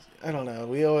I don't know.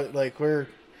 We owe it like we're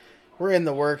in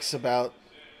the works about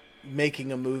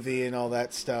making a movie and all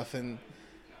that stuff, and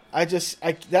I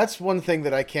that's one thing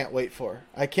that I can't wait for.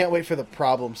 I can't wait for the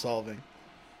problem solving.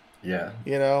 Yeah.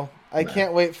 You know, No. I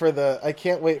can't wait for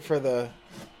the,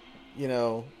 you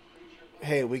know,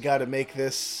 hey, we got to make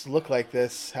this look like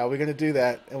this. How are we going to do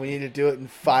that? And we need to do it in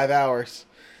 5 hours.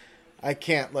 I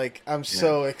can't like. I'm Yeah.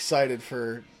 so excited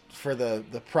for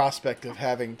the prospect of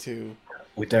having to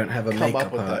We don't have a come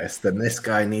up makeup with that. artist, then this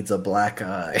guy needs a black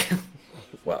eye.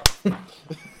 Well,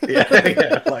 yeah,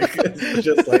 yeah, like it's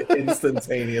just like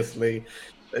instantaneously,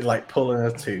 like pulling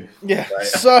a tooth. Yeah, Right?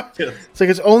 so Just, it's like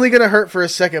it's only gonna hurt for a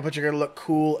second, but you're gonna look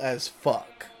cool as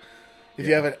fuck if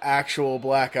you have yeah, an actual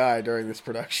black eye during this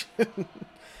production.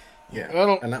 yeah, I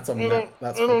don't, and that's I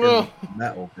that's don't know. fucking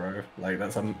metal, bro. Like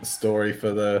that's a story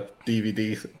for the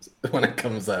DVD when it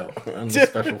comes out and the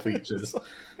special features,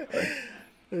 like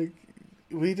Like,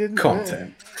 we didn't.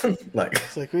 content. Like,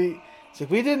 It's like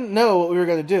we didn't know what we were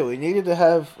gonna do. We needed to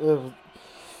have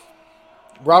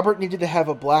Robert needed to have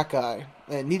a black eye,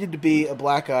 and it needed to be a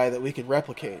black eye that we could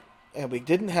replicate. And we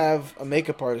didn't have a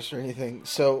makeup artist or anything.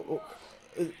 So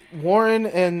Warren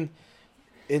and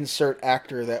insert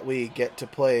actor that we get to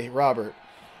play Robert,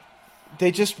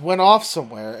 they just went off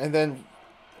somewhere, and then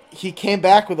he came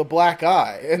back with a black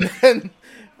eye, and then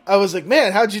I was like,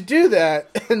 "Man, how'd you do that?"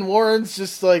 And Warren's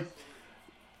just like,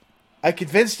 "I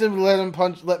convinced him to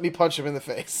let me punch him in the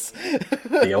face,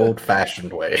 the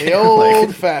old-fashioned way. the Like,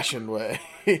 old-fashioned way."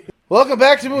 Welcome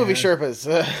back to Movie yeah, Sherpas.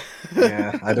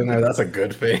 yeah. I don't know. That's a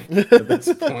good thing at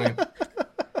this point.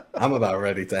 I'm about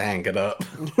ready to hang it up.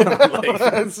 I'm like,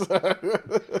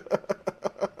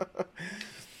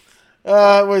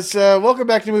 Was welcome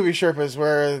back to Movie Sherpas,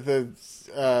 where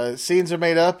the scenes are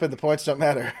made up and the points don't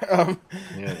matter.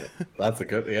 yeah, that's a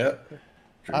good. Yeah,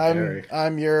 Drew I'm Carey.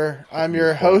 I'm your I'm You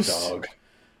your poor host. dog.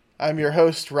 I'm your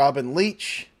host, Robin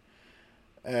Leach,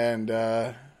 and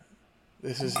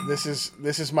this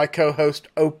is my co-host,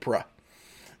 Oprah.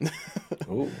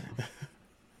 Ooh,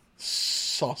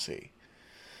 Saucy.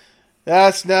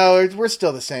 That's no, we're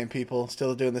still the same people,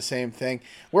 still doing the same thing.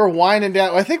 We're winding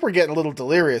down. I think we're getting a little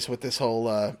delirious with this whole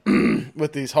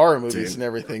with these horror movies dude, and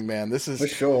everything, man. This for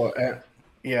is sure.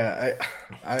 Yeah,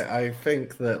 I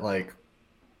think that like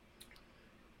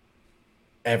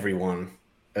everyone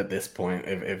at this point,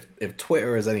 if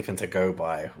Twitter is anything to go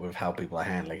by with how people are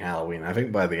handling Halloween, I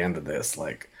think by the end of this,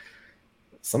 like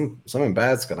something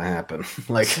bad's gonna happen.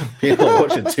 Like people are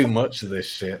watching too much of this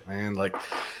shit, man. Like,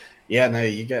 yeah, no,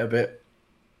 you get a bit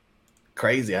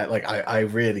crazy. I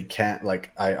really can't.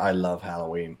 Like, I love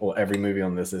Halloween, or every movie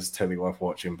on this is totally worth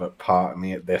watching. But part of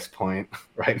me at this point,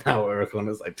 right now, we're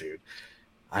recording, is like, dude,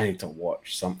 I need to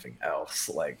watch something else.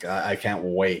 Like, I can't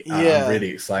wait. I'm yeah, really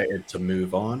excited to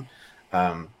move on.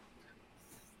 Um,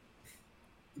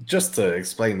 just to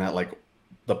explain that, like,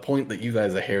 the point that you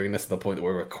guys are hearing this, the point that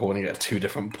we're recording at two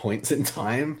different points in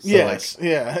time. So, like, yes,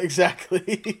 yeah,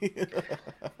 exactly.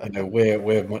 you know,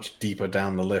 we're much deeper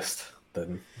down the list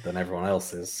than everyone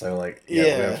else is. So, like, yeah,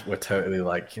 Yeah, we're totally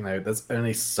like, you know, there's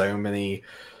only so many,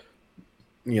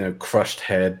 you know, crushed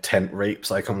head tent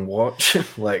rapes I can watch.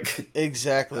 Like,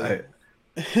 exactly. I,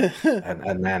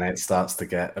 and then it starts to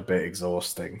get a bit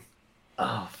exhausting.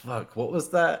 Oh fuck! What was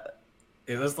that?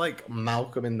 It was like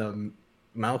Malcolm in the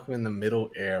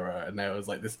Middle era, and there was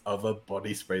like this other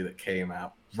body spray that came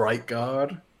out. Right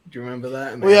Guard. Do you remember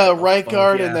that? And they Well, had yeah, like the right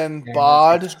guard funky and ass then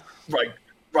cameras. bod.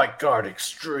 Right Guard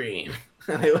Extreme.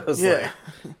 And it was Yeah,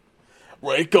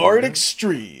 like, right you guard know,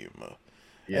 extreme. And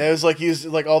yeah, it was like used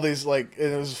like all these like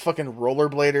and it was fucking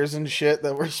rollerbladers and shit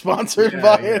that were sponsored yeah,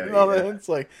 by it yeah, and all that. yeah, It's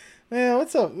like, man,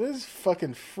 what's up? This is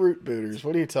fucking fruit booters.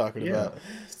 What are you talking yeah. about?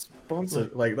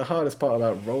 Sponsored. Like the hardest part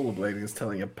about rollerblading is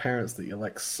telling your parents that you're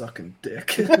like sucking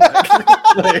dick.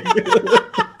 like,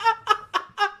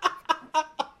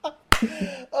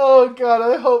 Oh god,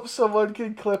 I hope someone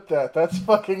can clip that. That's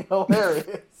fucking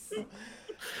hilarious.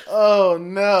 Oh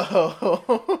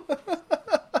no.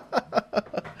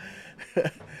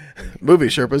 Movie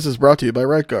Sherpas is brought to you by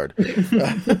Right Guard.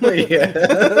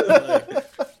 yeah.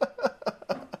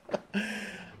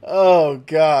 Oh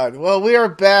god. Well, we are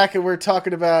back and we're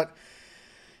talking about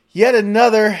yet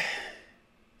another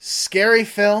scary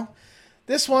film.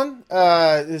 This one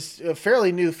is a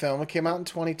fairly new film. It came out in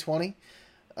 2020.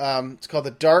 It's called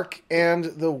The Dark and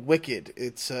the Wicked.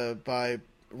 It's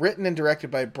written and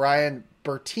directed by Brian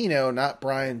Bertino, not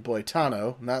Brian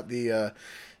Boitano, not the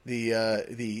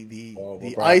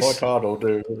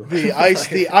ice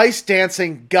the ice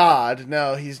dancing god.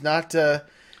 No, he's not.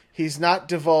 He's not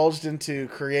divulged into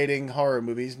creating horror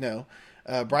movies. No,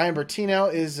 Brian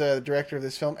Bertino is the director of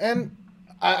this film, and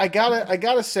I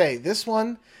gotta say this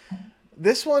one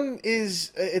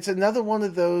is it's another one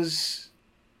of those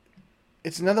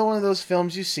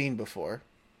films you've seen before,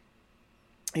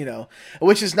 you know,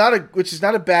 which is not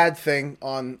a bad thing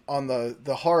on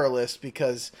the horror list,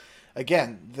 because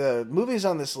again, the movies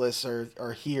on this list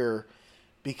are here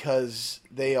because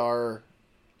they are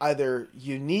either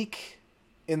unique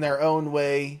in their own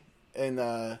way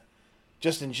and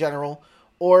just in general,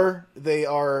 or they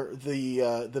are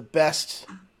the best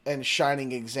and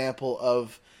shining example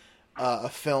of a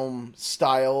film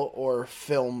style or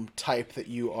film type that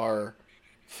you are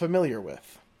familiar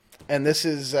with. And this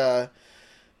is a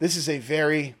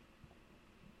very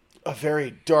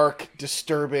dark,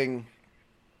 disturbing,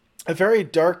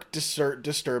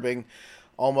 disturbing,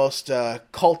 almost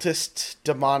cultist,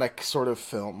 demonic sort of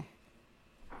film.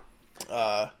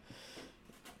 Uh,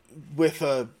 with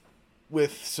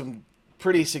some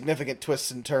pretty significant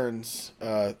twists and turns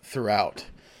throughout.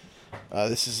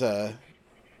 This is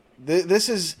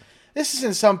this is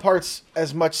in some parts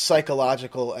as much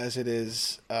psychological as it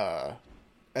is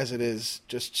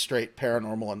just straight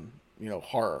paranormal and, you know,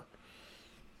 horror.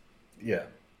 Yeah.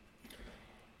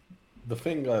 The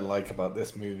thing I like about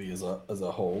this movie as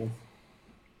a whole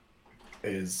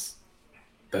is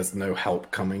there's no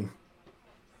help coming.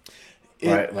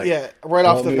 Right? Like, yeah, right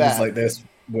off the movies bat. like this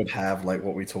would have, like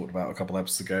what we talked about a couple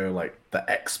episodes ago, like the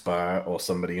expert or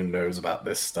somebody who knows about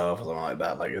this stuff or something like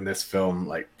that. Like in this film,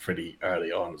 like pretty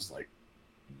early on, it's like,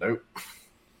 nope.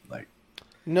 Like,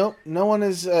 Nope, no one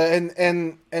is,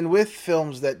 and with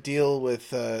films that deal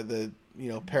with the, you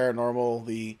know, paranormal,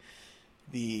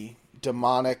 the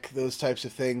demonic, those types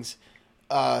of things,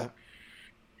 uh,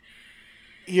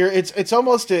 it's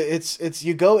almost it's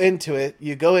you go into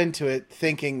it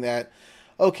thinking that,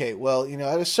 okay, well, you know,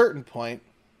 at a certain point,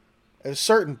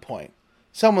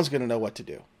 someone's going to know what to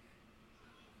do.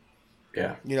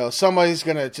 yeah, You know, somebody's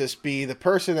going to just be the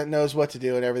person that knows what to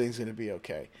do, and everything's going to be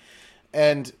okay.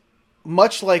 And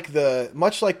much like the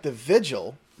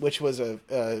Vigil, which was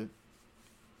a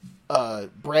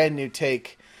brand new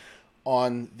take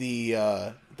on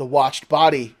the Watched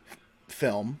Body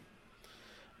film.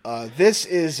 This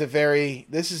is a very,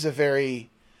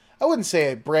 I wouldn't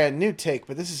say a brand new take,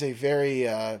 but this is a very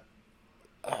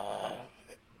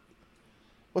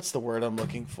what's the word I'm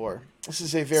looking for? This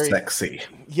is a very sexy.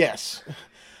 yes.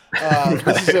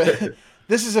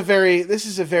 This is a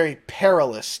very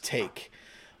perilous take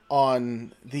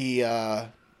on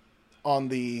on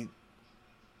the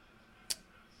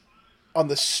on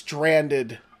the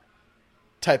stranded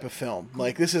type of film.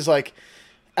 Like, this is like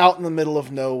out in the middle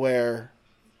of nowhere,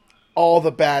 all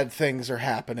the bad things are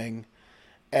happening,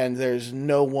 and there's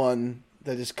no one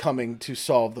that is coming to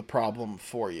solve the problem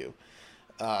for you.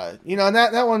 You know, and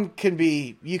that one can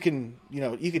be, you can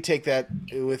take that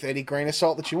with any grain of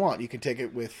salt that you want. You can take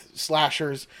it with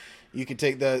slashers. You can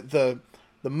take the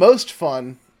most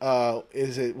fun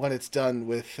is it when it's done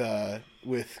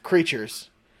with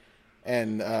creatures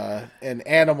and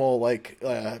animal, like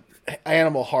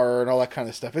animal horror and all that kind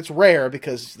of stuff. It's rare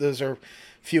because those are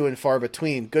few and far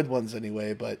between, good ones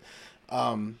anyway. But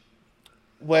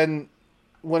when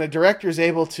a director is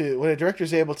able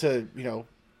to, you know,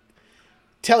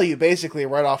 tell you basically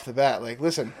right off the bat, like,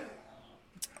 listen,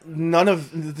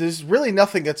 there's really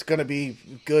nothing that's going to be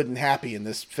good and happy in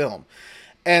this film,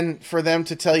 and for them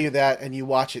to tell you that and you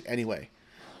watch it anyway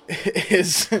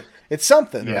is it's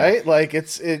something, Yeah. right? Like,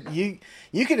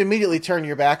 you can immediately turn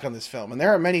your back on this film, and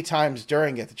there are many times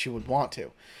during it that you would want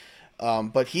to.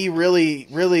 But he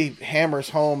really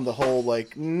hammers home the whole,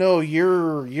 like, no,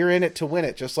 you're in it to win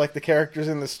it, just like the characters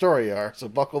in the story are. So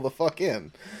buckle the fuck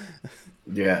in.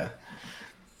 Yeah.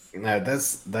 No,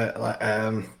 that's that. Like,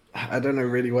 I don't know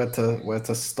really where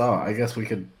to start. I guess we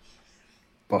could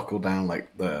buckle down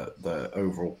like the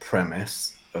overall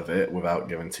premise of it without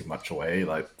giving too much away.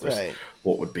 Like, just Right.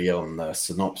 what would be on the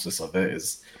synopsis of it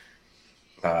is,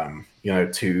 you know,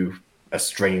 two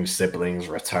estranged siblings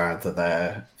return to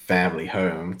their family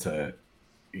home to,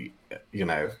 you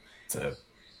know, to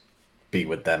be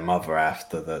with their mother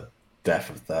after the death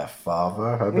of their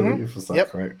father, I believe. Is that Yep.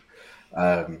 correct?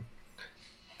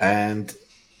 And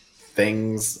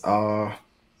things are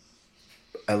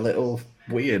a little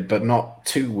weird, but not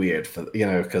too weird for, you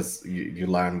know, because you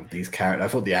learn with these characters. I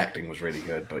thought the acting was really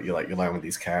good, but you learn with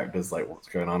these characters like what's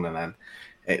going on, and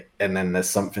then there's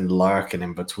something lurking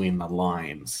in between the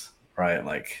lines, right?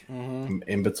 Like,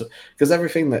 in between, because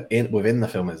everything within the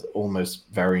film is almost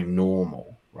very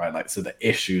normal, right? Like, so the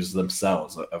issues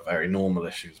themselves are very normal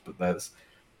issues, but there's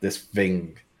this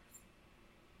thing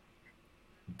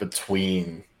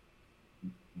between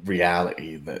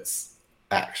reality that's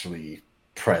actually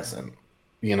present,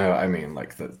 you know, I mean,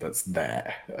 like that's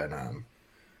there, and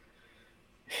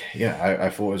yeah, I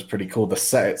thought it was pretty cool. The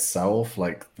set itself,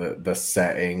 like the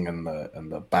setting and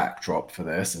the backdrop for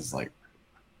this is like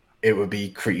it would be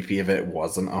creepy if it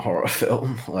wasn't a horror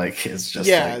film. Like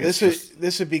Yeah, it's just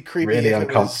this would be creepy really if it was.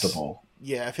 uncomfortable.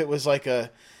 Yeah, if it was like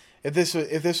a if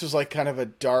this was like kind of a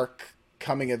dark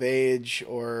coming of age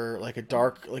or like a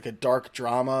dark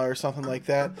drama or something like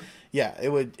that. Yeah, it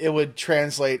would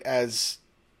translate as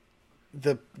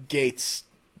the gates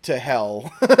to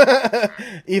hell,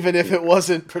 even if it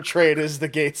wasn't portrayed as the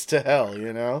gates to hell.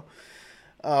 You know.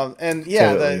 And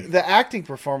yeah, Totally. the acting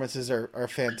performances are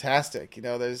fantastic. You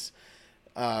know, there's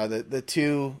the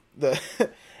two the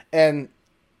and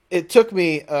it took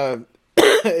me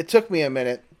it took me a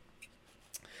minute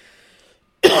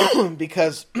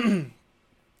because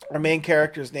our main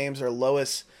characters' names are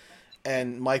Lois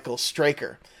and Michael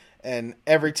Straker, and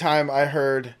every time I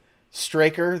heard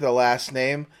Straker, the last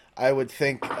name, I would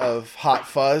think of Hot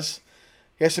Fuzz.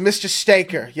 Yes, a Mr.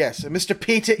 Staker. Yes, a Mr.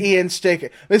 Peter Ian Staker.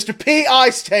 Mr.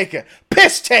 P.I. Staker.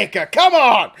 Piss Taker. Come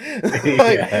on!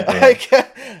 Yeah.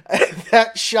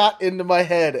 That shot into my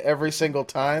head every single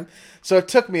time. So it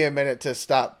took me a minute to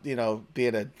stop, you know,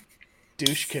 being a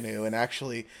douche canoe and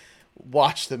actually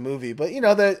watch the movie. But, you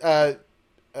know,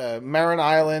 Marin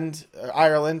Ireland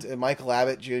and Michael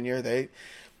Abbott Jr., they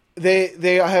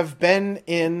have been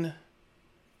in...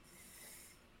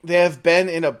 They have been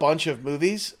in a bunch of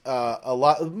movies. A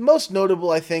lot, most notable,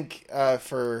 I think,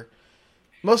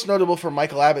 most notable for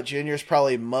Michael Abbott Jr. is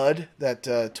probably Mud, that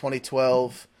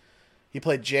 2012. He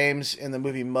played James in the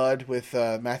movie Mud with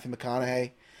Matthew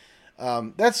McConaughey.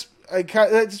 That's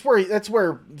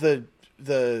where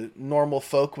the normal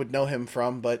folk would know him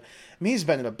from. But I mean, he's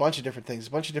been in a bunch of different things, a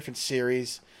bunch of different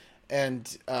series,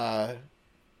 and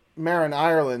Marin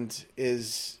Ireland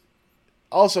is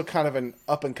also kind of an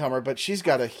up and comer, but she's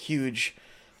got a huge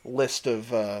list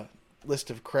of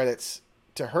credits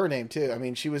to her name too. I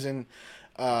mean, she was in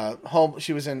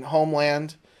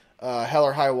Homeland, Hell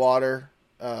or High Water.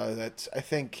 That's I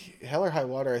think Hell or High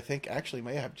Water. I think actually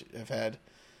may have had.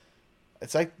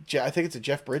 It's like I think it's a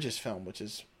Jeff Bridges film, which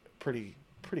is pretty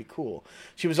cool.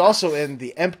 She was also in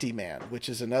The Empty Man, which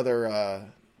is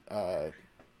another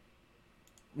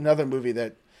movie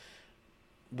that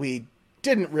we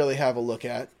didn't really have a look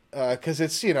at because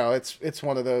it's, you know, it's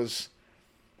one of those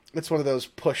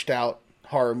pushed out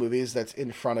horror movies that's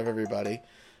in front of everybody.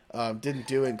 Didn't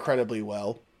do incredibly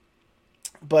well,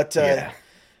 but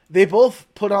they both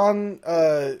put on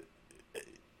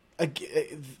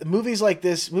movies like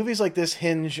this. Movies like this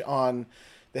hinge on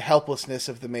the helplessness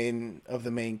of the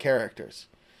main characters.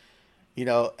 You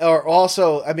know, or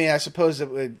also, I mean, I suppose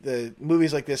that the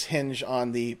movies like this hinge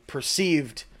on the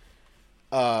perceived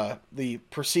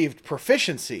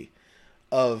proficiency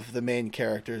of the main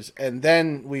characters, and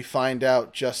then we find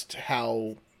out just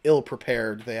how ill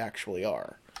prepared they actually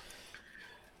are.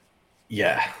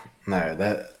 Yeah, no,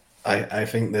 that I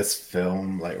think this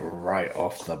film, like right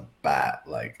off the bat,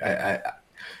 like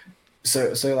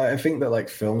so like, I think that like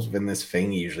films within this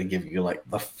thing usually give you like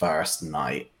the first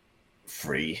night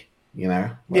free, you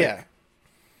know? Like,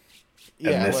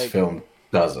 Yeah. And this like, film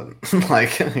doesn't.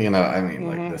 Like, you know, I mean,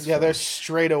 like this. Yeah, film, they're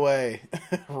straight away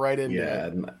right into yeah,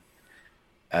 it.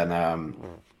 and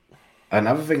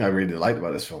another thing I really liked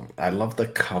about this film, I love the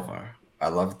cover. I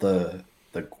love the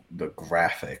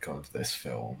graphic of this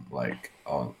film, like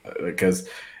on because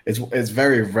it's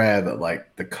very rare that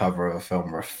like the cover of a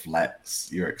film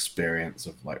reflects your experience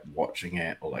of like watching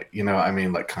it, or like, you know what I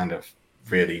mean, like kind of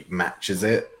really matches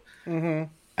it. Mm-hmm.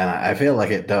 And I feel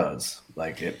like it does.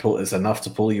 Like it's enough to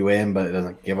pull you in, but it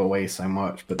doesn't give away so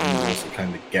much. But then you also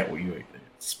kind of get what you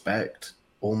expect,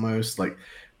 almost like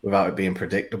without it being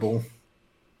predictable.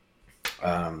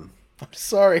 I'm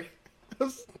sorry.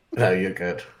 No, you're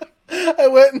good. I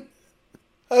went. And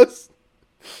I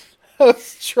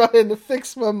was trying to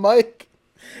fix my mic,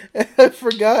 and I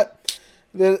forgot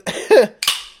that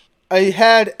I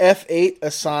had F8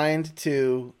 assigned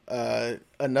to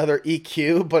another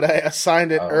EQ, but I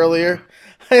assigned it earlier. No.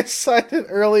 I assigned it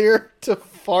earlier to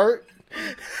fart.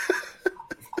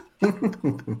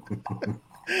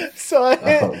 So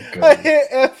I hit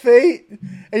F8,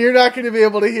 and you're not going to be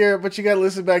able to hear it, but you got to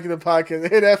listen back to the podcast. I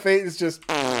hit F8, it's just...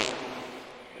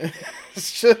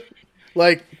 It's just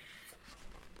like...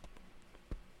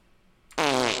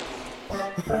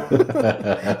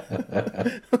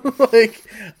 like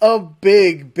a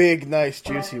big, nice,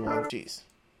 juicy one. Jeez.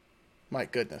 My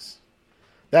goodness.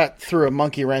 That threw a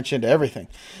monkey wrench into everything.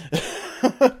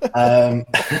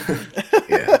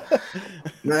 Yeah.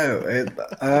 No,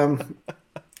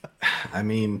 I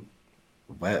mean,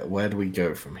 where do we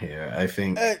go from here? I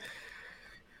think.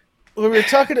 We were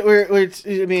talking.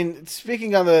 I mean,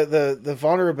 speaking on the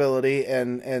vulnerability,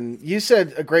 and you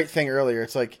said a great thing earlier.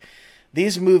 It's like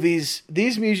these movies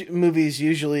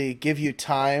usually give you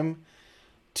time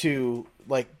to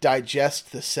like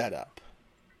digest the setup.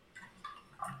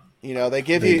 You know, they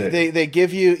give They you do. they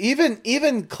give you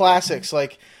even classics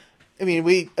like. I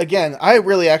mean, I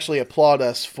really actually applaud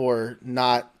us for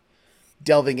not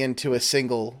delving into a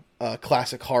single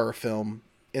classic horror film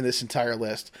in this entire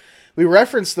list. We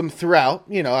referenced them throughout,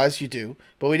 you know, as you do,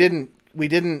 but we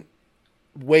didn't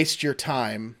waste your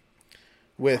time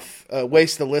with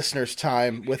waste the listeners'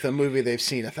 time with a movie they've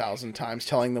seen 1,000 times,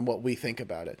 telling them what we think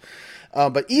about it.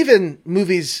 But even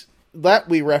movies that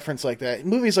we reference like that,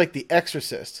 movies like The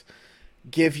Exorcist,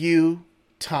 give you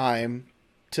time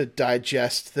to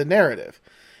digest the narrative,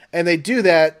 and they do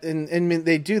that, and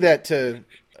they do that to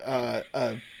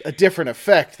a different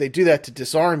effect. They do that to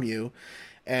disarm you,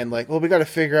 and like, well, we got to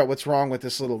figure out what's wrong with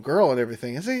this little girl and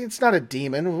everything. It's not a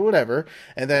demon, whatever.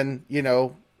 And then, you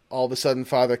know, all of a sudden,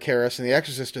 Father Karras and the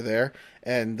Exorcist are there,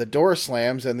 and the door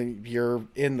slams, and then you're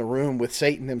in the room with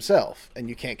Satan himself, and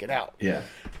you can't get out. Yeah.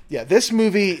 Yeah, this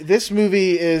movie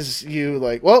is you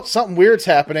like, well, something weird's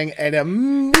happening, and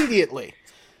immediately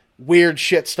weird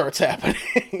shit starts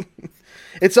happening.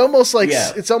 It's almost like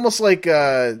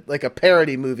Yeah. like a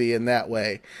parody movie in that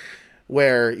way,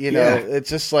 where you know Yeah. it's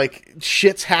just like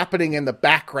shit's happening in the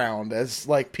background as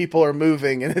like people are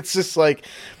moving, and it's just like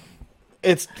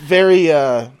it's very.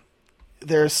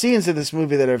 There are scenes in this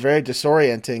movie that are very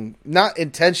disorienting, not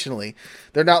intentionally.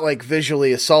 They're not like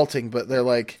visually assaulting, but they're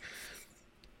like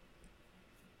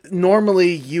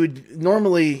normally you'd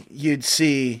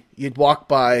walk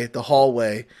by the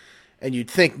hallway and you'd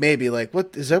think maybe like,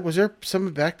 what is that? Was there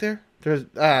someone back there?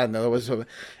 No, there was someone.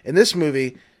 In this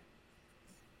movie,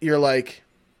 you're like,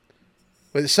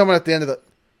 wait, there's someone at the end of the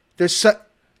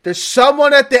there's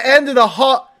someone at the end of the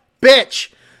hall,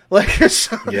 bitch. Like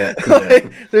Yeah.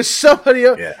 there's somebody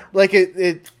else. Yeah. Like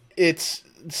it's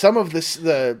some of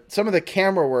the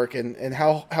camera work and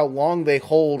how long they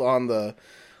hold on the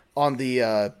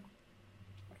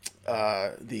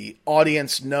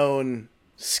audience known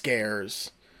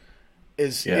scares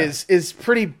is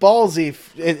pretty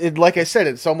ballsy. Like I said,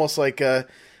 it's almost like the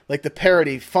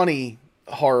parody funny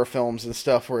horror films and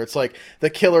stuff where it's like the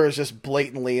killer is just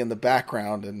blatantly in the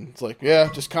background and it's like, yeah,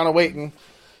 just kind of waiting.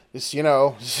 It's, you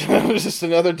know, just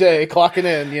another day clocking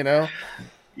in, you know.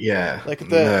 Yeah. Like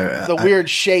the weird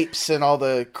shapes and all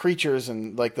the creatures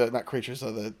and like not creatures,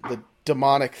 the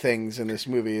demonic things in this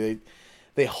movie.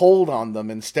 They hold on them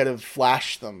instead of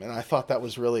flash them, and I thought that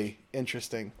was really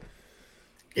interesting.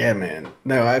 Yeah, man.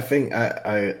 No, I think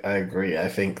I agree. I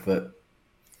think that,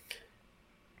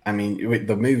 I mean,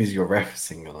 the movies you're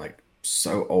referencing are like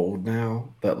so old now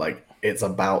that like it's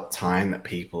about time that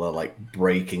people are like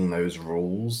breaking those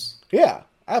rules Yeah,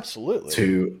 absolutely.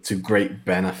 to great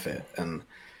benefit and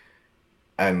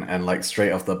like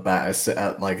straight off the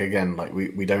bat, like again, like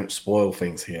we don't spoil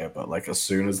things here, but like as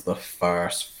soon as the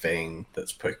first thing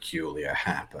that's peculiar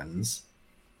happens,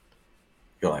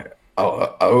 you're like,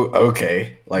 oh,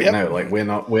 okay. Like, Yep. no, like we're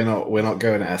not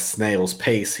going at a snail's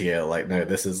pace here. Like, no,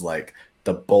 this is like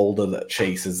the boulder that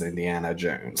chases Indiana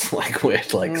Jones. Like, we're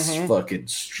like fucking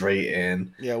straight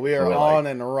in. Yeah, we are We're on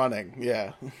like, and running.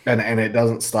 Yeah. and it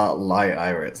doesn't start light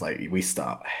either. It's like we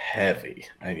start heavy,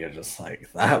 and you're just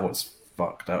like, that was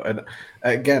fucked up. And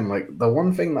again, like the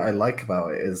one thing that I like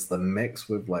about it is the mix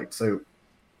with like, so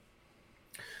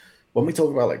when we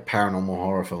talk about like paranormal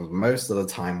horror films, most of the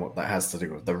time what that has to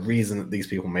do with the reason that these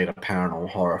people made a paranormal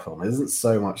horror film isn't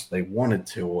so much they wanted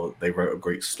to or they wrote a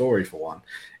great story for one.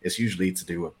 It's usually to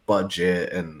do with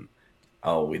budget and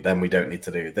we don't need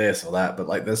to do this or that. But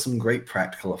like there's some great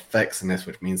practical effects in this,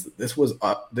 which means that this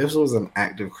was an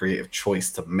active creative choice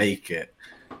to make it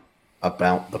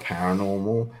about the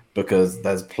paranormal because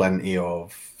there's plenty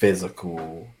of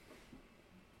physical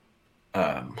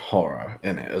horror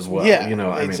in it as well. Yeah, you know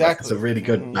what I mean? Like, it's a exactly. really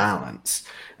good balance.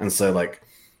 And so like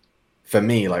for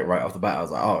me, like right off the bat, I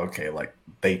was like, oh, okay, like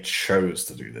they chose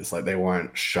to do this. Like they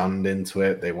weren't shunned into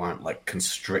it. They weren't like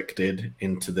constricted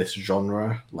into this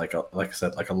genre. Like I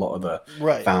said, like a lot of the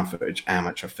Right. found footage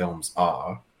amateur films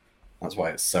are. That's why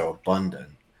it's so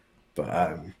abundant. But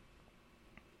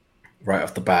right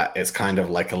off the bat, it's kind of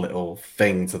like a little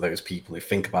thing to those people who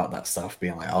think about that stuff,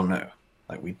 being like, oh no,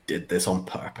 like we did this on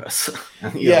purpose.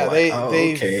 And you're Yeah, like, oh,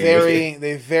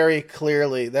 they very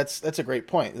clearly, that's a great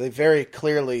point. They very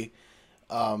clearly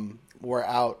were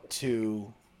out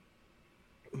to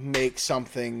make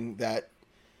something that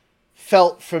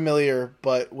felt familiar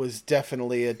but was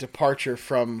definitely a departure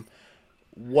from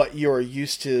what you're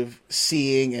used to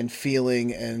seeing and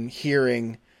feeling and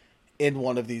hearing in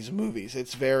one of these movies.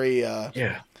 It's very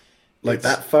Yeah. Like it's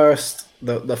that first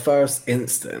the first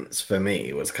instance for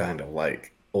me was kind of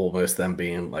like almost them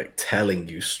being like telling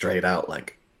you straight out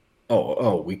like,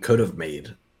 oh, we could have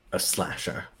made a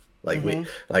slasher. hmm Like we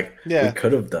yeah.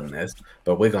 could have done this,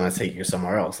 but we're gonna take you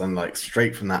somewhere else. And like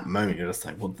straight from that moment you're just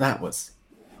like, well, that was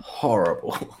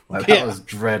horrible. Like that Yeah. was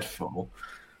dreadful.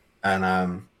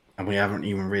 And we haven't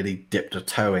even really dipped a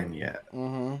toe in yet.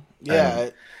 And Yeah.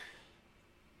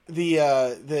 The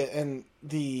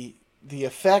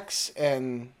effects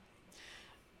and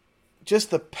just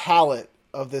the palette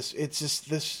of this, it's just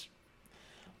this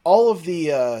all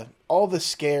the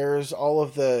scares, all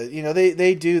of the,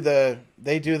 they do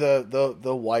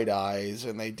the white eyes,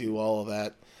 and they do all of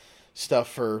that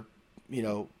stuff for,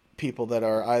 people that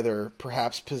are either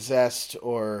perhaps possessed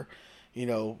or, you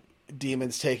know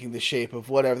demons taking the shape of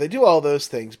whatever. They do all those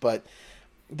things, but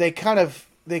they kind of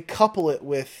they couple it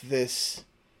with this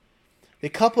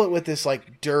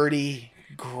like dirty,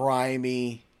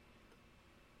 grimy,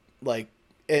 like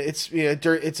it's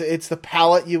dirt. It's the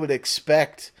palette you would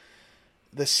expect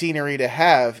the scenery to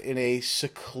have in a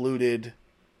secluded,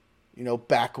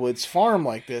 backwoods farm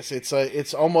like this.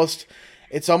 It's almost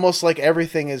like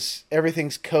everything's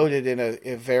coated in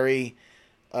a very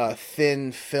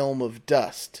thin film of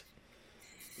dust.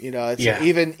 It's yeah,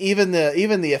 even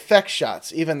the effect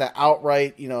shots, even the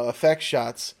outright effect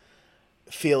shots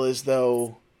feel as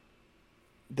though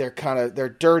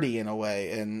they're dirty in a way,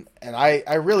 and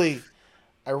I really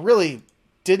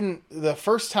didn't the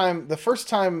first time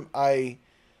I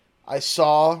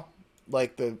saw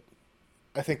like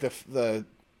I think the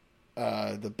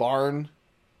barn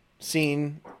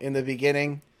scene in the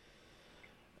beginning,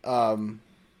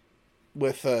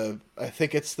 with I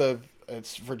think it's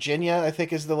Virginia, I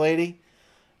think is the lady,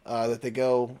 that they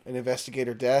go and investigate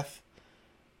her death.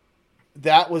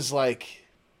 That was like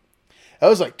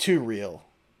too real.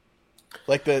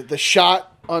 Like the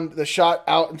shot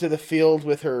out into the field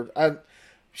with her.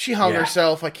 She hung yeah,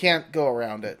 herself. I can't go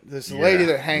around it. This lady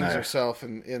yeah. that hangs No, herself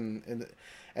and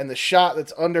the shot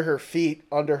that's under her feet,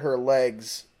 under her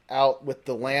legs, out with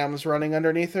the lambs running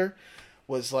underneath her,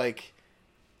 was like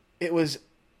it was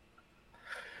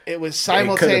it could have been.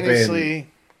 simultaneously.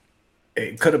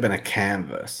 It could have been a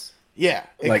canvas. Yeah,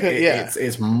 it Like could. Yeah,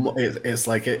 it's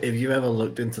like if you ever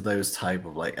looked into those type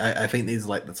of like I think these are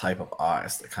like the type of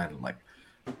artists that kind of like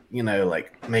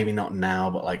like maybe not now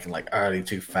but like in like early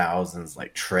 2000s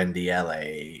like trendy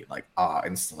LA like art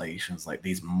installations like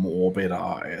these morbid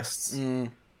artists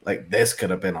like this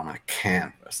could have been on a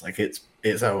canvas like it's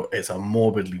a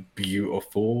morbidly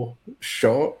beautiful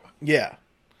shot, yeah.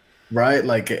 right?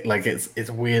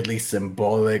 It's weirdly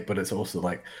symbolic but it's also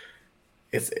like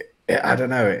it's I don't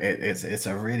know. It's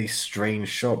a really strange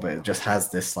shot, but it just has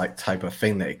this like type of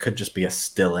thing that it could just be a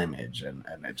still image, and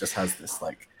it just has this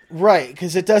like Right,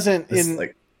 because it doesn't this in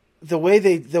like the way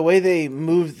they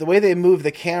move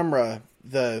the camera,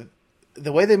 the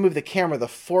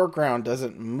foreground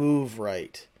doesn't move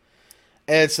right.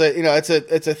 And it's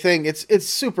a thing. It's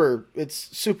super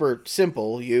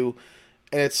simple. And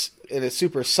it's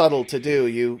super subtle to do.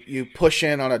 You push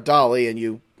in on a dolly, and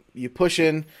you push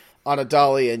in on a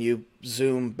dolly, and you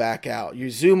zoom back out. You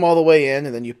zoom all the way in,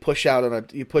 and then you push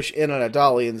in on a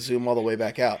dolly and zoom all the way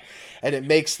back out. And it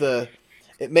makes the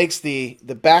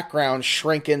background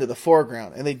shrink into the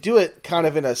foreground, and they do it kind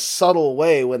of in a subtle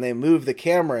way when they move the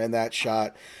camera in that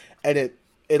shot, and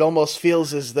it almost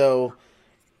feels as though,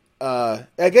 I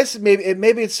guess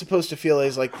maybe it's supposed to feel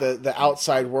as like the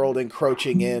outside world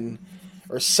encroaching in,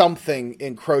 or something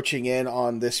encroaching in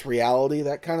on this reality,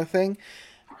 that kind of thing.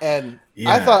 And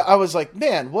yeah, I was like,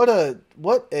 man, what a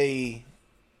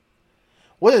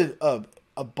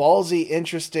ballsy,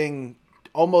 interesting,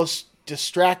 almost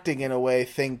distracting in a way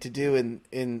thing to do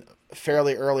in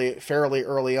fairly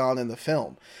early on in the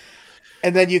film.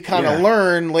 And then you kind of yeah,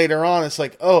 learn later on, it's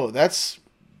like, oh, that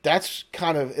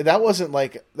wasn't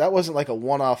like a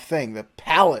one-off thing. The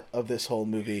palette of this whole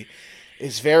movie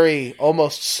is very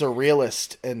almost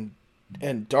surrealist and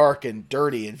dark and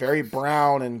dirty and very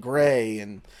brown and gray,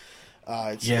 and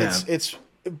yeah. it's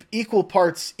equal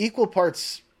parts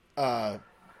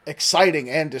exciting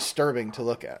and disturbing to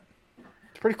look at.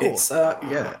 It's pretty cool. It's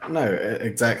yeah, no,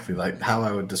 exactly. Like how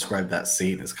I would describe that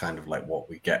scene is kind of like what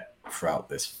we get throughout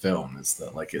this film is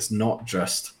that like it's not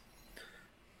just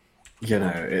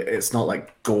it's not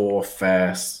like gore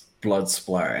fest, blood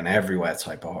splatter and everywhere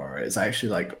type of horror. It's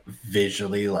actually like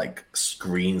visually like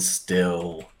screen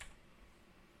still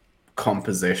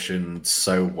composition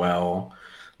so well.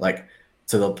 Like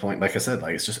to the point, like I said,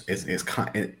 like it's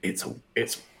kind it's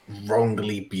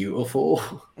wrongly beautiful,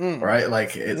 Mm. right?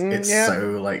 Like it's Yeah.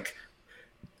 so like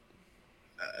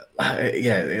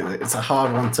yeah, it's a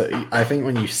hard one to. I think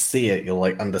when you see it, you'll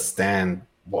like understand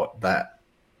what that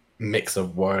mix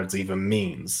of words even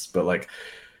means. But like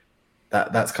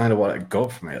that's kind of what I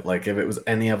got from it. Like if it was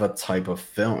any other type of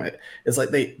film, it's like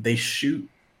they shoot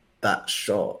that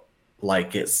shot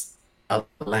like it's a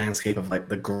landscape of like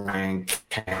the Grand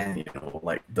Canyon or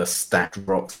like the stacked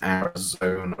rocks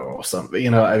Arizona or something.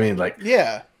 You know what I mean? Like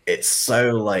Yeah. it's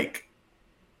so like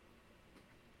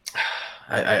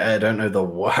I don't know the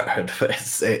word, but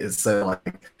it's so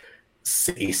like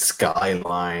city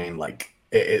skyline, like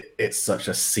it's such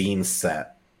a scene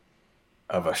set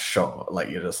of a shot. Like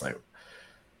you're just like,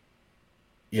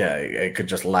 yeah, it could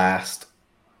just last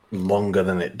longer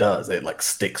than it does. It like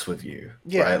sticks with you,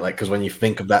 Yeah. right? Like because when you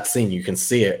think of that scene, you can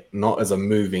see it not as a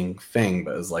moving thing,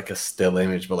 but as like a still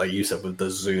image. But like you said, with the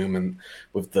zoom and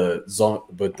with the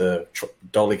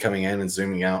dolly coming in and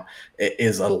zooming out, it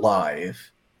is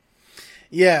alive,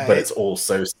 Yeah. but it's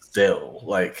also still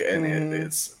like, and Mhm.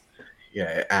 it's yeah,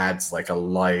 it adds like a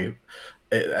live.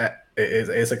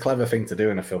 It's a clever thing to do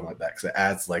in a film like that because it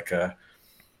adds like a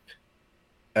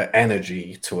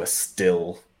energy to a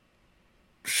still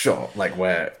shot, like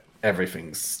where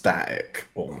everything's static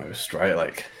almost, right?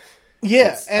 Like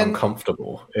Yeah, it's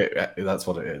uncomfortable. That's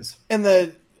what it is. and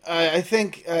the I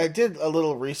think I did a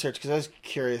little research because I was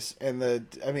curious, and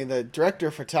the director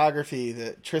of photography,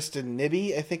 the Tristan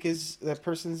Nibby, I think is that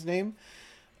person's name.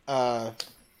 Uh,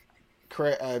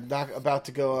 Correct. I'm not about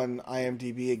to go on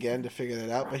IMDb again to figure that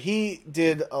out, but he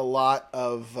did a lot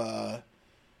of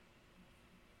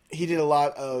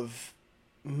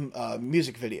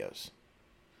music videos.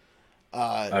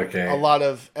 A Okay. lot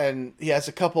of, and he has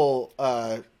a couple.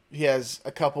 He has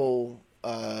a couple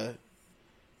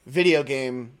video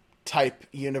game type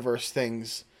universe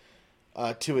things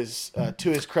to his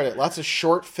credit. Lots of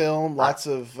short film, I, lots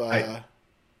of I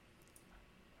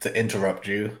to interrupt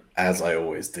you as I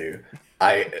always do.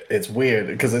 It's weird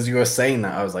because as you were saying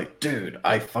that, I was like, dude,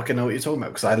 I fucking know what you're talking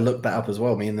about because I looked that up as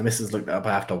well. Me and the missus looked that up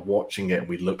after watching it.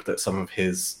 We looked at some of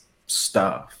his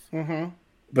stuff mhm.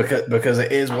 because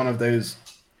it is one of those.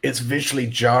 It's visually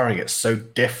jarring. It's so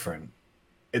different.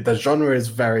 The genre is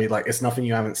very like it's nothing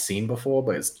you haven't seen before,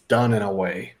 but it's done in a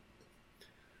way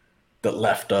that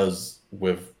left us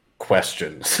with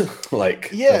questions,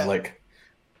 like of Yeah, like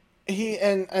he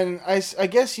and I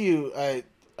guess I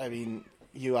mean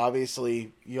you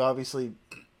obviously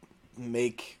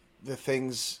make the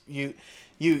things you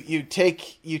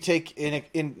take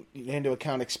into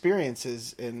account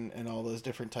experiences and all those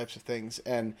different types of things.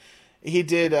 And he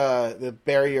did the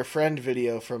Bury Your Friend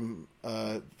video from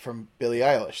Billie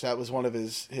Eilish. That was one of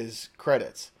his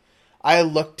credits. I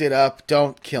looked it up.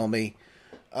 Don't kill me.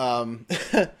 Um,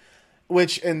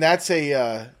 which and that's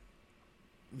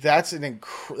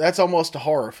almost a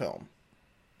horror film,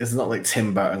 it's not like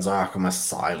Tim Burton's Arkham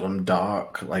Asylum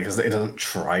dark. Like it doesn't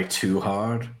try too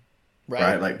hard, right?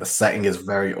 right? Like the setting is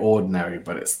very ordinary,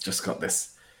 but it's just got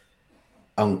this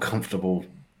uncomfortable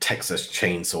Texas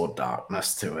chainsaw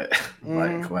darkness to it. Like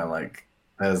Hmm. where like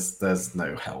there's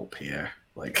no help here.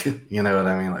 Like you know what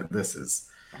I mean? Like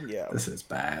Yeah, this is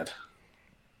bad.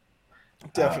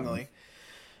 Um, definitely.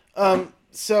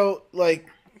 So like,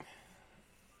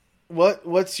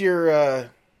 what's your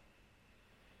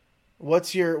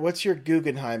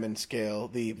Guggenheimen scale?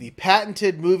 The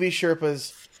patented movie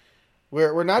Sherpas.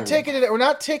 We're not oh, taking it. We're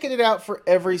not taking it out for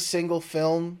every single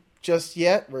film just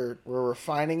yet. We're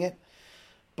refining it.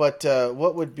 But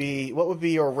what would be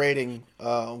your rating,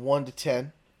 1 to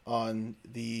 10, on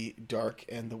the Dark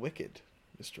and the Wicked,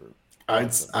 Mister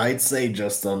Watson? I'd say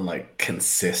just on like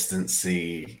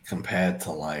consistency compared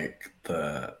to like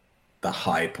the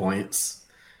high points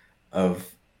of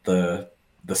the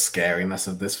the scariness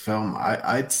of this film,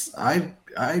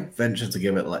 I'd venture to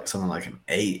give it like something like an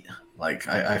 8. Like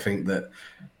I think that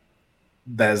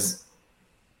there's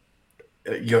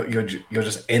you're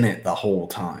just in it the whole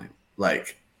time,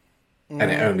 like, and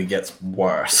it Mm, only gets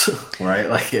worse, right?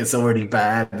 Like it's already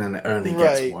bad and it only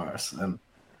gets right. worse, and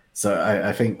so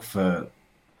I think for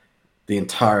the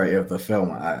entirety of the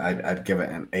film, I'd give it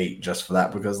an 8 just for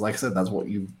that because, like I said, that's what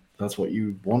you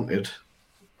wanted,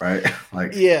 right?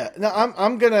 Like Yeah. No, I'm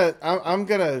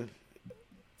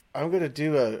gonna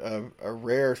do a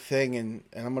rare thing, and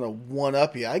I'm gonna one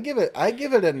up you. I give it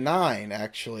a 9.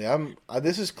 Actually,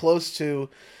 this is close to,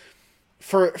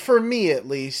 for me at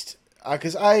least,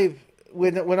 because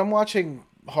when I'm watching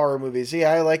horror movies,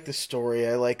 yeah, I like the story,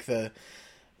 I like the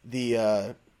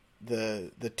uh,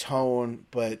 the tone,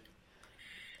 but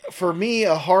for me,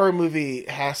 the horror movie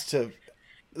has to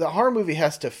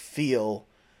feel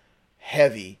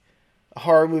heavy. A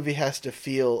horror movie has to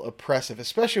feel oppressive,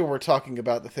 especially when we're talking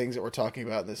about the things that we're talking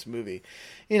about in this movie.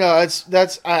 You know,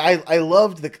 I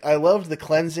loved the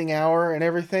cleansing hour and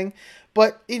everything,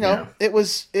 but you know, Yeah.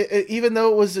 even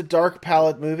though it was a dark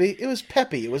palette movie, it was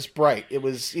peppy, it was bright, it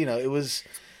was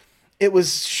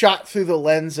shot through the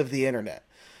lens of the internet.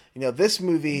 You know, this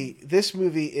movie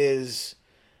is,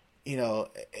 you know,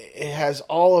 it has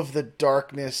all of the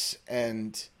darkness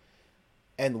and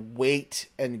weight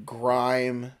and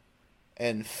grime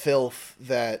and filth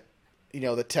that, you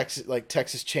know, the Texas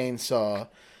Chainsaw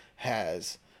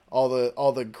has, all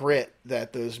the grit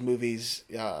that those movies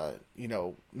you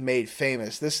know, made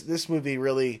famous. This movie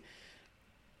really,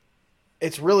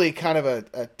 it's really kind of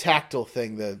a tactile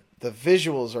thing. The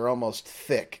visuals are almost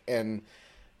thick, and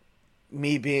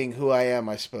me being who I am,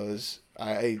 I suppose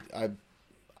I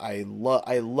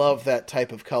love that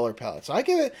type of color palette. So I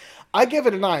give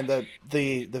it a 9.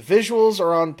 The visuals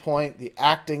are on point, the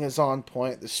acting is on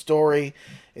point, the story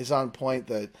is on point.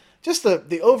 The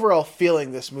overall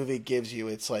feeling this movie gives you,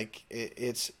 it's like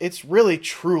it's really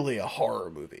truly a horror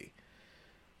movie.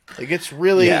 Like, it's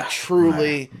really Yeah,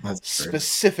 truly that's true.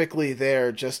 specifically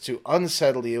there just to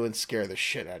unsettle you and scare the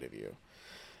shit out of you.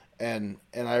 And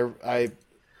I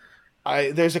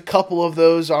there's a couple of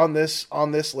those on this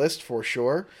list for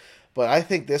sure, but I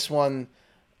think this one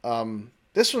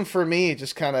for me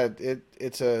just kind of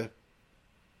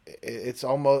it's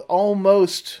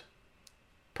almost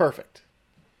perfect,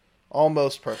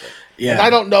 almost perfect. And I Yeah.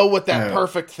 don't know what that Uh,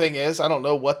 perfect thing is. I don't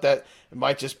know what that, it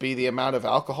might just be the amount of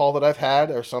alcohol that I've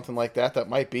had or something like that. That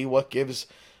might be what gives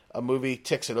a movie,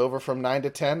 ticks it over from 9 to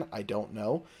 10. I don't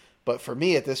know. But for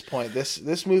me at this point,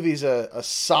 this movie's a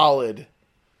solid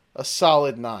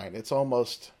 9. It's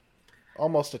almost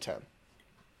a 10.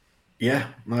 yeah.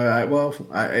 No,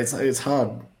 it's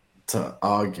hard to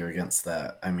argue against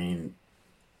that. I mean,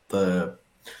 the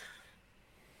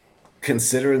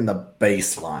considering the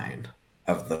baseline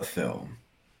of the film,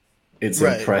 it's Right.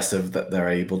 impressive that they're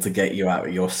able to get you out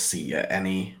of your seat at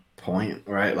any point,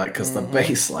 right? Like, because the Mm-hmm.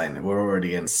 baseline we're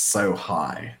already in so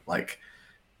high, like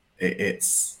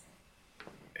it's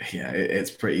yeah,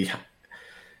 it's pretty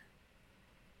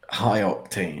high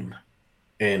octane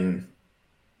in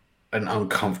an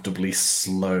uncomfortably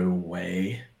slow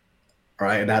way,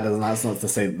 right? And that's not to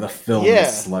say the film is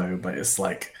Yeah. slow, but it's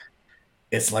like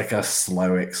a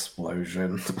slow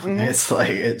explosion. Mm-hmm. It's like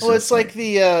it's Well, just like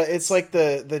it's like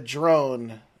the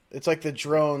drone. It's like the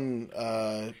drone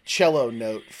cello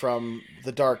note from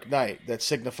The Dark Knight that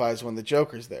signifies when the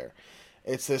Joker's there.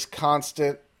 It's this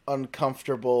constant,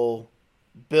 uncomfortable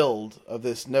build of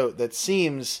this note that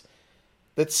seems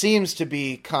to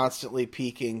be constantly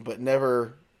peaking, but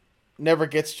never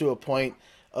gets to a point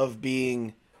of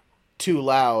being too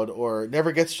loud, or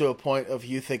never gets to a point of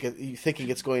you thinking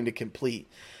it's going to complete.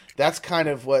 That's kind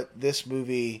of what this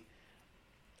movie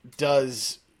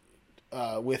does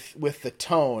with the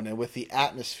tone and with the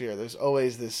atmosphere. There's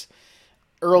always this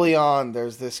early on.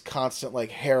 There's this constant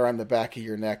like hair on the back of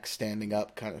your neck standing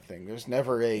up kind of thing. There's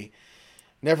never a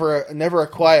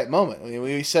quiet moment. I mean,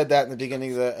 we said that in the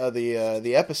beginning of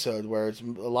the episode, where it's a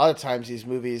lot of times these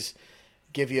movies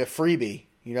give you a freebie.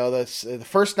 You know, that's the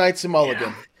first night's a yeah,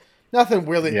 mulligan. Nothing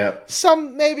really. yep,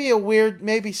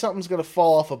 Maybe something's gonna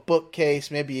fall off a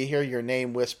bookcase. Maybe you hear your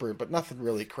name whispered, but nothing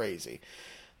really crazy.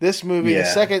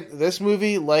 yeah, This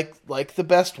movie, like the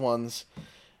best ones,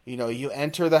 you know, you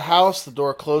enter the house, the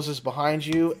door closes behind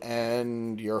you,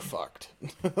 and you're fucked.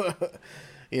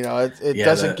 You know, it yeah.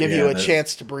 doesn't give you a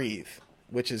chance to breathe,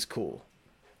 which is cool.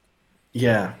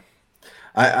 Yeah.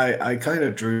 I kind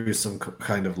of drew some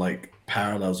kind of like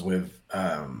parallels with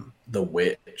The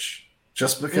Witch,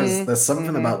 just because Mm, there's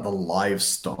something mm-hmm. about the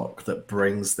livestock that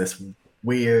brings this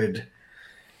weird,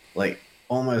 like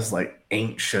almost like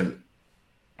ancient,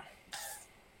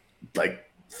 like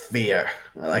fear.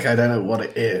 Like I don't know what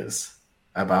it is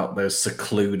about those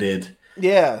secluded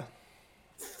Yeah,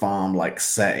 farm-like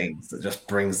settings that just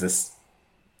brings this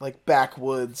like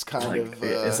backwoods kind like of.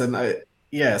 it's an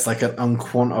yeah, it's like an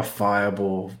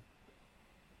unquantifiable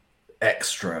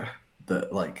extra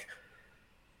that like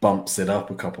bumps it up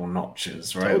a couple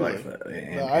notches, right? Like Totally.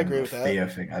 No, I in agree the with that. fear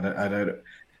thing. I don't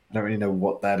really know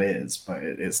what that is, but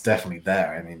it's definitely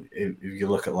there. I mean, if you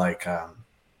look at like,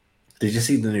 did you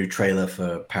see the new trailer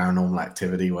for Paranormal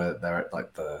Activity where they're at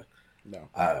like No,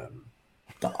 um,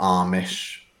 the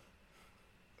Amish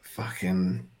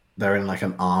fucking they're in like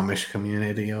an Amish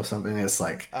community or something? It's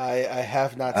like I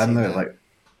have not I don't seen know, that. like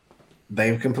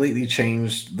they've completely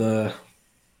changed the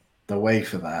way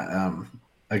for that.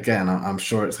 Again, I'm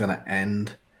sure it's going to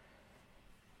end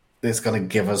it's gonna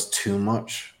give us too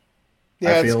much. Yeah,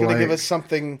 I it's feel going to give like us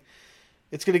something.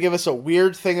 It's going to give us a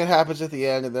weird thing that happens at the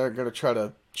end, and they're going to try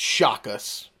to shock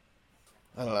us.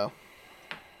 I don't know.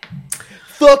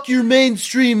 Fuck your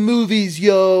mainstream movies,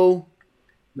 yo.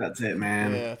 that's it,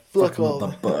 man. Yeah, Fuck fuck 'em up all. the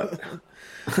butt.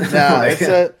 No, Like,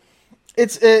 that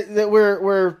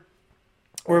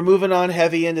we're moving on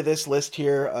heavy into this list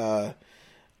here.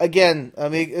 Again, I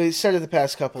mean, we said it the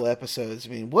past couple episodes. I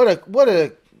mean, what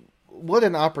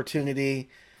an opportunity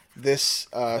this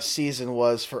season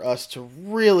was for us to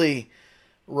really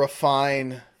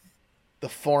refine the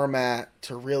format,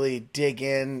 to really dig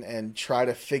in and try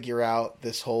to figure out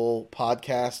this whole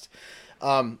podcast.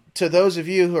 To those of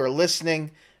you who are listening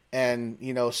and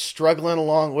struggling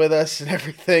along with us and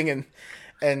everything,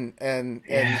 and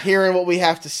hearing what we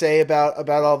have to say about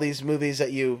all these movies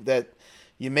that you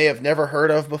may have never heard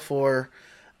of before,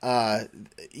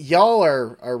 y'all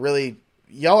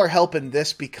are helping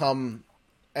this become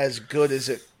as good as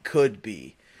it could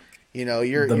be.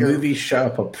 the movie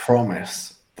Sherpa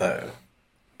promise, though,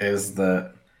 is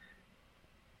that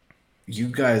you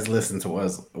guys listen to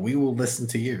us, we will listen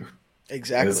to you.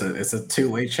 Exactly. It's a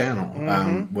two-way channel.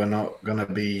 Mm-hmm. We're not gonna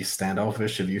be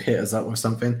standoffish. If you hit us up with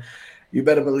something, you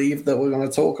better believe that we're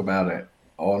gonna talk about it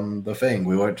on the thing.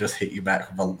 We won't just hit you back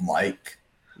with a like,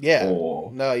 or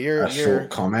no, you're short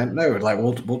comment. No, like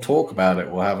we'll talk about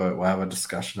it. We'll have a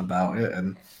discussion about it,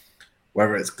 and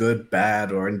whether it's good,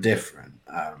 bad, or indifferent.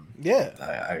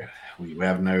 We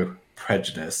have no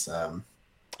prejudice. I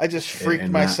just freaked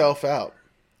myself out.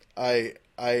 I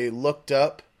looked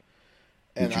up,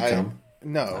 and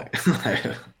no.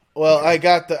 Well,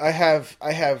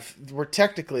 we're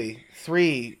technically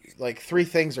three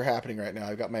things are happening right now.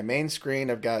 I've got my main screen,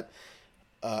 I've got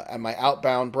my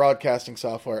outbound broadcasting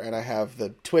software, and I have the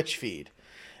Twitch feed.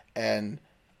 And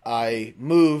I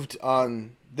moved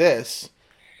on this,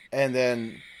 and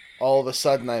then all of a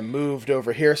sudden I moved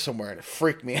over here somewhere, and it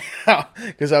freaked me out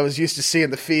because I was used to seeing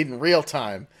the feed in real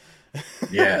time.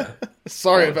 Yeah.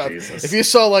 Sorry about Jesus. if you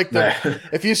saw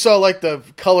the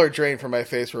color drain from my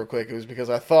face real quick, it was because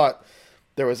I thought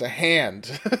there was a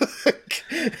hand like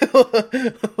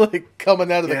coming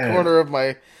out of the corner of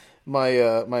my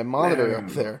monitor up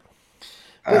there.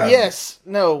 But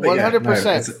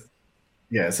 100%.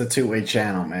 It's a two-way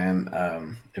channel,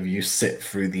 man. If you sit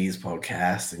through these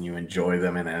podcasts and you enjoy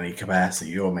them in any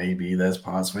capacity, or maybe there's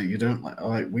parts of it you don't like.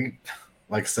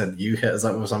 Like I said, you hit us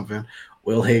up with something,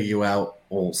 we'll hear you out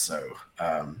also.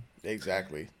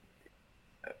 Exactly.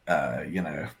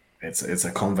 It's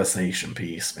a conversation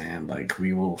piece, man. Like,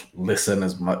 we will listen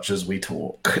as much as we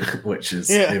talk, which is,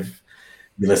 if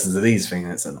you listen to these things,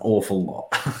 it's an awful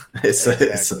lot. It's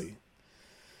a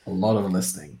lot of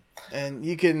listening. And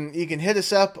you can hit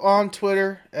us up on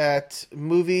Twitter at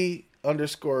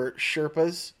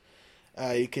movie_Sherpas.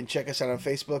 You can check us out on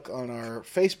Facebook on our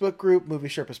Facebook group, Movie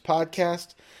Sherpas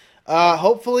Podcast.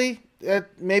 Hopefully,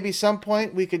 at maybe some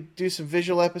point, we could do some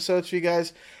visual episodes for you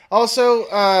guys. Also,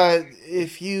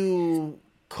 if you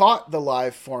caught the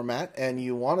live format and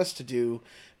you want us to do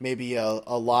maybe a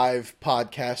live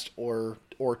podcast or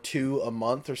two a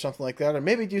month or something like that, or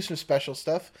maybe do some special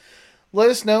stuff, let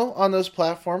us know on those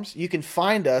platforms. You can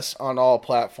find us on all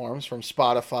platforms, from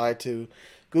Spotify to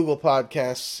Google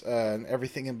Podcasts and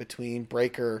everything in between,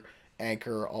 Breaker,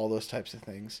 Anchor, all those types of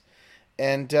things.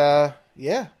 And,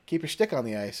 keep your stick on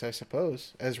the ice, I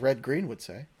suppose, as Red Green would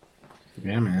say.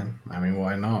 Yeah, man. I mean,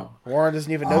 why not? Warren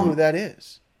doesn't even know who that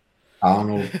is.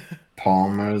 Arnold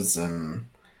Palmer's and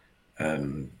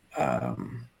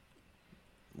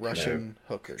Russian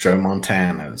hookers. Joe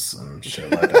Montana's and shit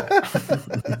like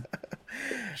that.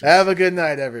 Have a good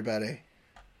night, everybody.